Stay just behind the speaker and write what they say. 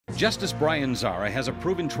Justice Brian Zahra has a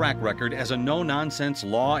proven track record as a no-nonsense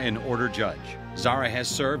law and order judge. Zahra has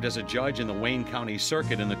served as a judge in the Wayne County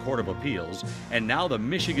Circuit in the Court of Appeals and now the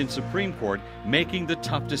Michigan Supreme Court, making the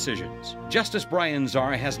tough decisions. Justice Brian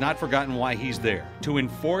Zahra has not forgotten why he's there: to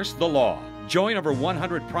enforce the law. Join over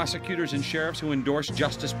 100 prosecutors and sheriffs who endorse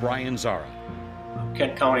Justice Brian Zahra. I'm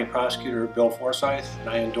Kent County Prosecutor Bill Forsyth, and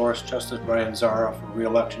I endorse Justice Brian Zahra for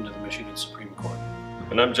re-election to the Michigan Supreme Court.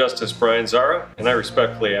 And I'm Justice Brian Zahra, and I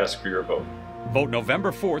respectfully ask for your vote. Vote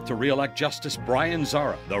November 4th to re-elect Justice Brian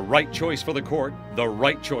Zahra. The right choice for the court, the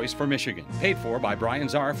right choice for Michigan. Paid for by Brian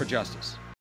Zahra for Justice.